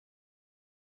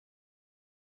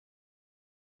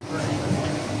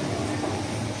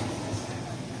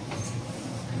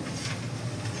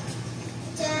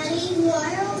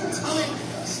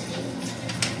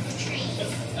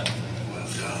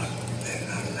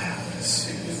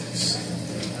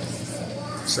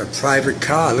It's a private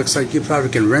car. Looks like you probably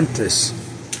can rent this.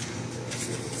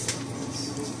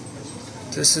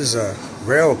 This is a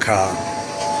rail car.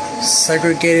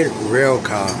 Segregated rail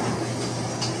car.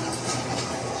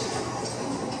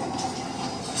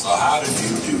 So how did you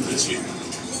do this year?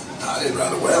 I did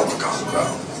rather well because of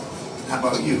crowd. How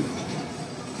about you?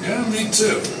 Yeah, me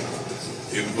too.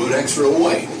 You can put extra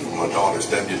weight when my daughter's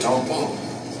debutante ball.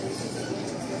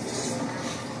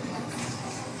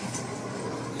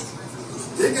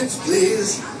 Tickets,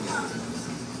 please.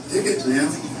 Tickets, ma'am.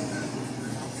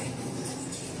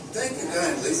 Thank you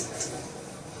kindly.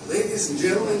 Ladies and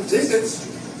gentlemen, tickets.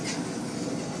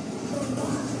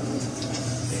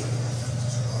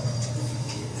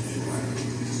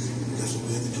 That's what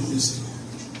we have to do this.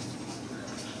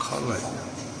 Color.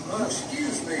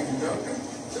 Excuse me, conductor.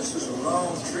 This is a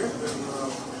long trip,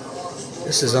 and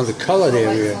This is on the colored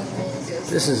area.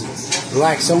 This is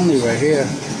blacks only right here.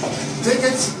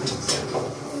 Tickets.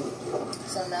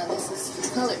 So now this is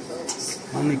for colored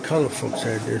folks. Only colored folks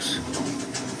had this.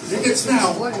 Tickets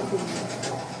now. Water cooler.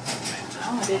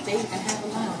 Oh, did they even have a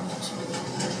lounge?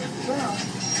 Well,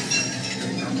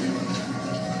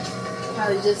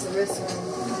 probably just a restaurant,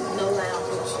 no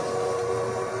lounge.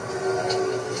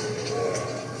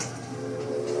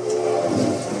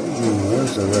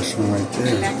 There's a restaurant right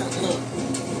there. Back up, look.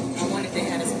 I wonder if they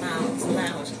had a lounge in the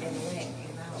lounge area.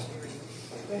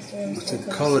 It's a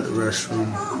colored restroom.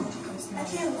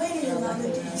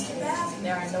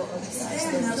 There are no other size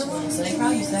limits, so they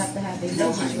probably used to have their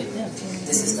lounge with them.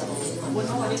 This is the only one. Well,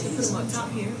 no, they can put them up top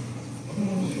here.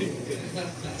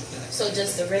 So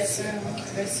just the restroom,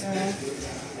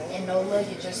 and no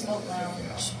luggage or smoke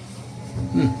lounge.